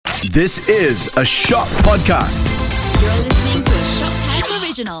This is a Shock Podcast. You're listening to a Shockcast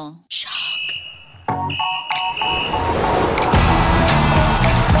original. Shock.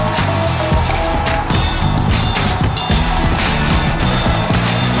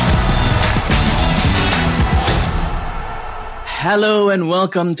 Hello and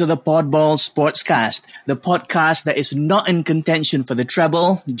welcome to the Podball Sportscast, the podcast that is not in contention for the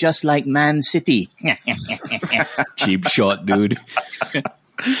treble, just like Man City. Cheap shot, dude.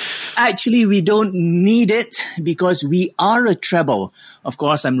 Actually, we don't need it because we are a treble. Of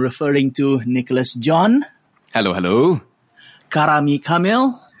course, I'm referring to Nicholas John. Hello, hello. Karami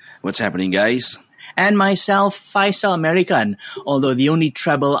Kamil. What's happening, guys? And myself, Faisal American. Although the only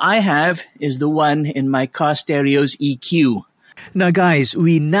treble I have is the one in my car stereo's EQ. Now guys,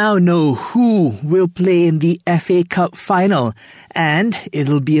 we now know who will play in the FA Cup final, and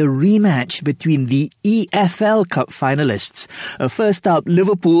it'll be a rematch between the EFL Cup finalists. First up,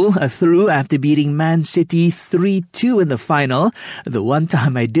 Liverpool are through after beating Man City 3-2 in the final. The one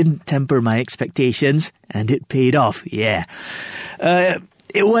time I didn't temper my expectations, and it paid off, yeah.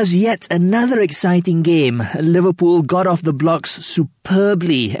 It was yet another exciting game. Liverpool got off the blocks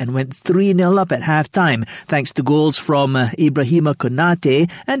superbly and went 3-0 up at half-time thanks to goals from Ibrahima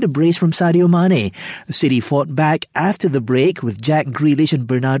Konate and a brace from Sadio Mane. City fought back after the break with Jack Grealish and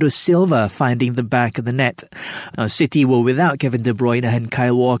Bernardo Silva finding the back of the net. City were without Kevin De Bruyne and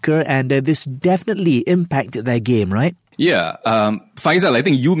Kyle Walker, and this definitely impacted their game, right? Yeah, Faisal, I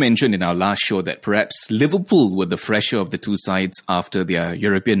think you mentioned in our last show that perhaps Liverpool were the fresher of the two sides after their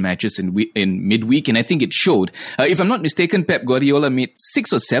European matches in midweek, and I think it showed. If I'm not mistaken, Pep Guardiola made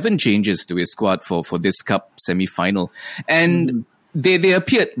 6 or 7 changes to his squad for this cup semi-final, and They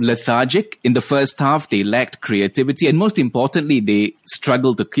appeared lethargic in the first half. They lacked creativity, and most importantly, they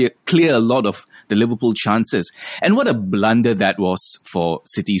struggled to clear a lot of the Liverpool chances. And what a blunder that was for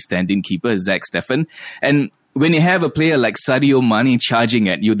City's standing keeper, Zach Steffen. And when you have a player like Sadio Mane charging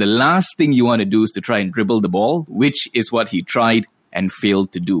at you, the last thing you want to do is to try and dribble the ball, which is what he tried and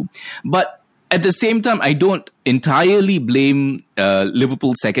failed to do. But at the same time, I don't entirely blame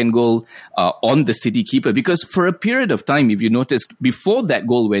Liverpool's second goal on the City keeper, because for a period of time, if you noticed, before that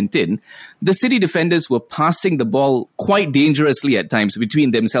goal went in, the City defenders were passing the ball quite dangerously at times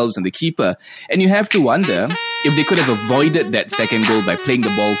between themselves and the keeper. And you have to wonder if they could have avoided that second goal by playing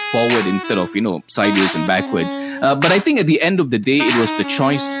the ball forward instead of, sideways and backwards. But I think at the end of the day, it was the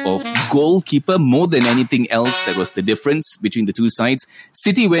choice of goalkeeper more than anything else that was the difference between the two sides.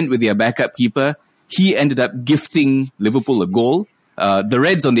 City went with their backup keeper. He ended up gifting Liverpool a goal. The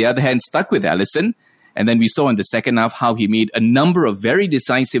Reds, on the other hand, stuck with Alisson. And then we saw in the second half how he made a number of very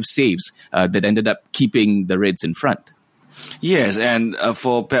decisive saves that ended up keeping the Reds in front. Yes, and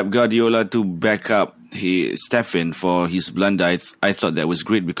for Pep Guardiola to back up Steffen for his blunder, I thought that was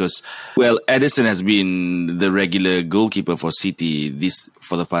great because, Ederson has been the regular goalkeeper for City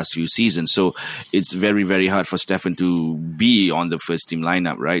for the past few seasons. So it's very, very hard for Steffen to be on the first team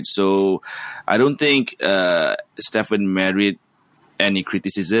lineup, right? So I don't think Steffen merited any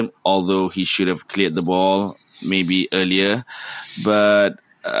criticism, although he should have cleared the ball maybe earlier. But,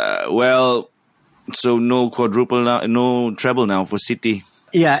 so no quadruple now, no treble now for City.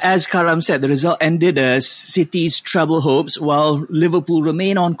 Yeah, as Karam said, the result ended City's treble hopes, while Liverpool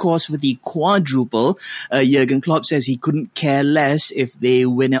remain on course for the quadruple. Jurgen Klopp says he couldn't care less if they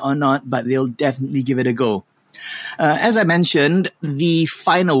win it or not, but they'll definitely give it a go. As I mentioned, the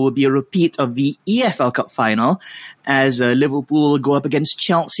final will be a repeat of the EFL Cup final, as Liverpool will go up against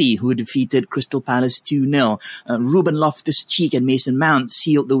Chelsea, who defeated Crystal Palace 2-0. Ruben Loftus-Cheek and Mason Mount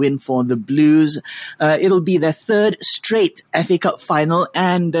sealed the win for the Blues. It'll be their third straight FA Cup final,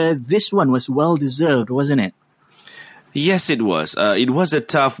 and this one was well-deserved, wasn't it? Yes, it was. It was a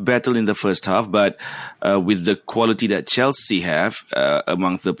tough battle in the first half, but with the quality that Chelsea have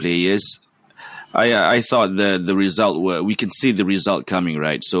among the players, I thought the result we can see the result coming,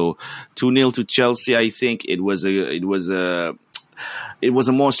 right? So 2-0 to Chelsea. I think it was a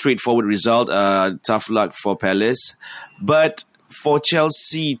more straightforward result. Tough luck for Palace, but for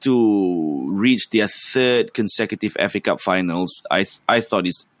Chelsea to reach their third consecutive FA Cup finals, I thought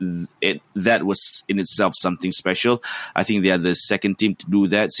that was in itself something special. I think they are the second team to do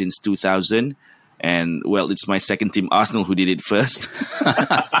that since 2000. And, it's my second team, Arsenal, who did it first.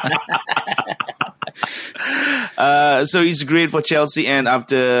 So it's great for Chelsea. And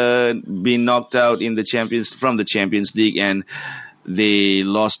after being knocked out from the Champions League, and they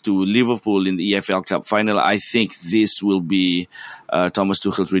lost to Liverpool in the EFL Cup final, I think this will be Thomas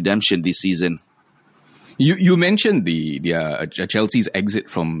Tuchel's redemption this season. You mentioned the Chelsea's exit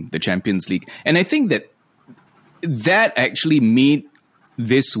from the Champions League, and I think that actually made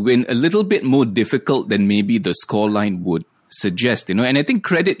this win a little bit more difficult than maybe the scoreline would suggest, and I think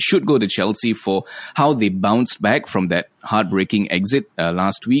credit should go to Chelsea for how they bounced back from that heartbreaking exit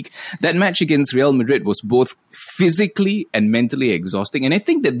last week. That match against Real Madrid was both physically and mentally exhausting, and I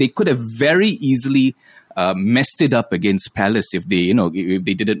think that they could have very easily messed it up against Palace if they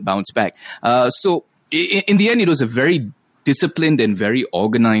didn't bounce back. So in the end, it was a very disciplined and very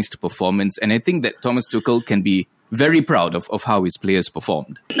organized performance, and I think that Thomas Tuchel can be very proud of how his players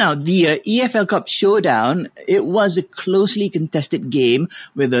performed. Now, the EFL Cup showdown, it was a closely contested game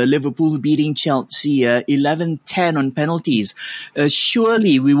with Liverpool beating Chelsea 11-10 on penalties.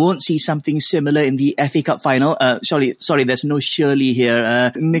 Surely we won't see something similar in the FA Cup final. Sorry, there's no surely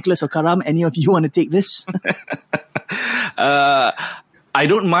here. Nicholas or Karam, any of you want to take this? I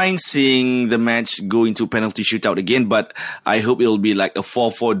don't mind seeing the match go into penalty shootout again, but I hope it'll be like a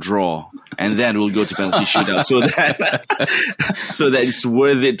 4-4 draw, and then we'll go to penalty shootout so that it's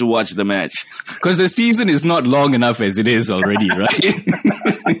worth it to watch the match. Because the season is not long enough as it is already, right?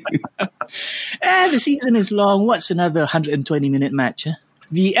 The season is long. What's another 120-minute match? Huh?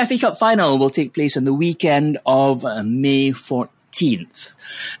 The FA Cup final will take place on the weekend of May 14th.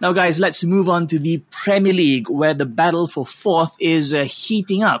 Now, guys, let's move on to the Premier League, where the battle for fourth is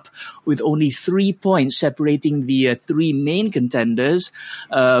heating up, with only 3 points separating the three main contenders.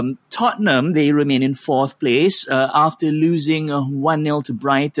 Tottenham, they remain in fourth place after losing 1-0 to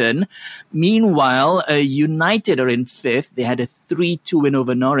Brighton. Meanwhile, United are in fifth. They had a 3-2 win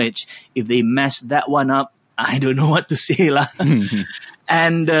over Norwich. If they mess that one up, I don't know what to say lah.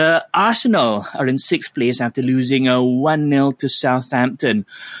 And Arsenal are in sixth place after losing 1-0 to Southampton.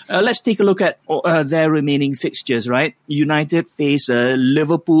 Let's take a look at their remaining fixtures, right? United face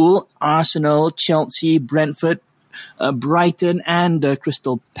Liverpool, Arsenal, Chelsea, Brentford, Brighton and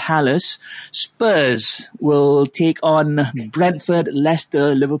Crystal Palace. Spurs will take on Brentford,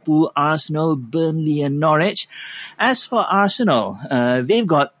 Leicester, Liverpool, Arsenal, Burnley and Norwich. As for Arsenal, they've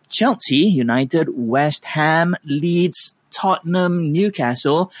got Chelsea, United, West Ham, Leeds, Tottenham,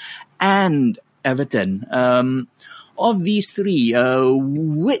 Newcastle, and Everton. Of these three,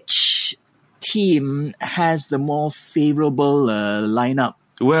 which team has the more favourable lineup?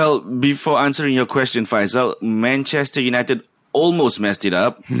 Well, before answering your question, Faisal, Manchester United almost messed it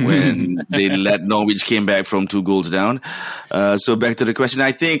up when they let Norwich came back from 2 goals down. So back to the question,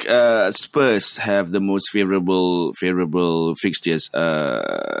 I think Spurs have the most favorable fixtures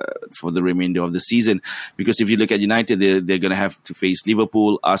for the remainder of the season, because if you look at United, they're going to have to face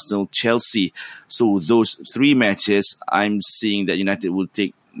Liverpool, Arsenal, Chelsea. So those 3 matches, I'm seeing that United will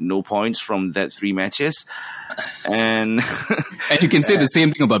take no points from that 3 matches. And you can say the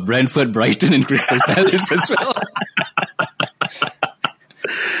same thing about Brentford, Brighton and Crystal Palace as well.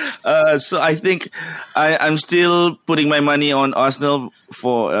 So I think I'm still putting my money on Arsenal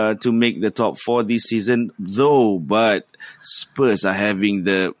for to make the top 4 this season, though. But Spurs are having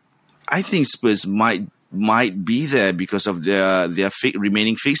I think Spurs might be there because of their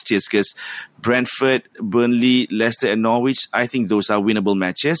remaining fixtures. Because Brentford, Burnley, Leicester, and Norwich, I think those are winnable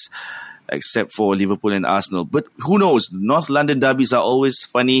matches, except for Liverpool and Arsenal. But who knows? North London derbies are always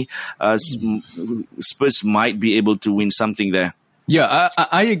funny. Spurs might be able to win something there. Yeah,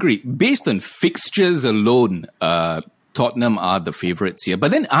 I agree. Based on fixtures alone, Tottenham are the favourites here.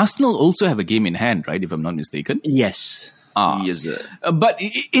 But then Arsenal also have a game in hand, right, if I'm not mistaken? Yes. Yes, sir. But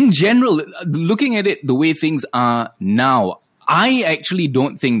in general, looking at it the way things are now, I actually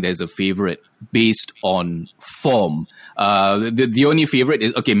don't think there's a favourite based on form. The only favourite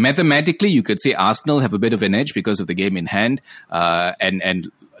is, okay, mathematically, you could say Arsenal have a bit of an edge because of the game in hand.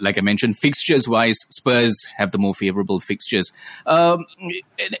 And like I mentioned, fixtures-wise, Spurs have the more favourable fixtures.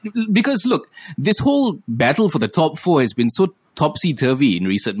 Because, look, this whole battle for the top 4 has been so topsy-turvy in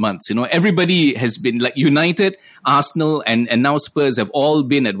recent months. You know, everybody has been like United, Arsenal, and now Spurs have all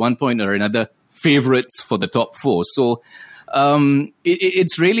been at one point or another favourites for the top 4. So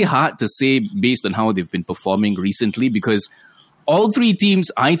it's really hard to say based on how they've been performing recently, because all 3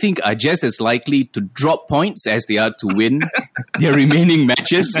 teams, I think, are just as likely to drop points as they are to win their remaining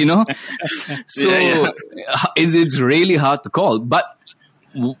matches, you know. So it's really hard to call. But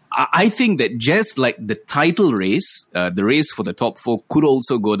I think that just like the title race, the race for the top 4 could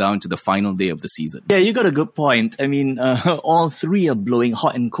also go down to the final day of the season. Yeah, you got a good point. I mean, all 3 are blowing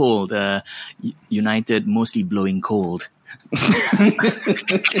hot and cold. United mostly blowing cold.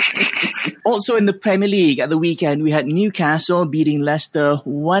 Also in the Premier League at the weekend, we had Newcastle beating Leicester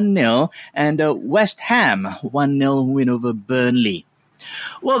 1-0 and West Ham 1-0 win over Burnley.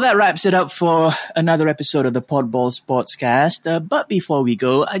 Well, that wraps it up for another episode of the Podball Sportscast. But before we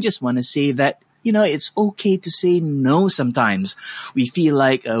go, I just want to say that it's okay to say no sometimes. We feel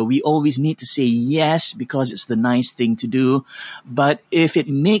like we always need to say yes because it's the nice thing to do. But if it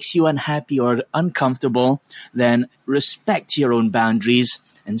makes you unhappy or uncomfortable, then respect your own boundaries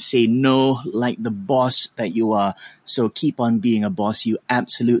and say no like the boss that you are. So keep on being a boss, you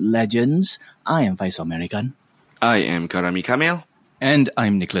absolute legends. I am Faisal American. I am Karami Kamil. And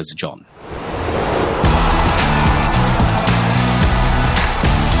I'm Nicholas John.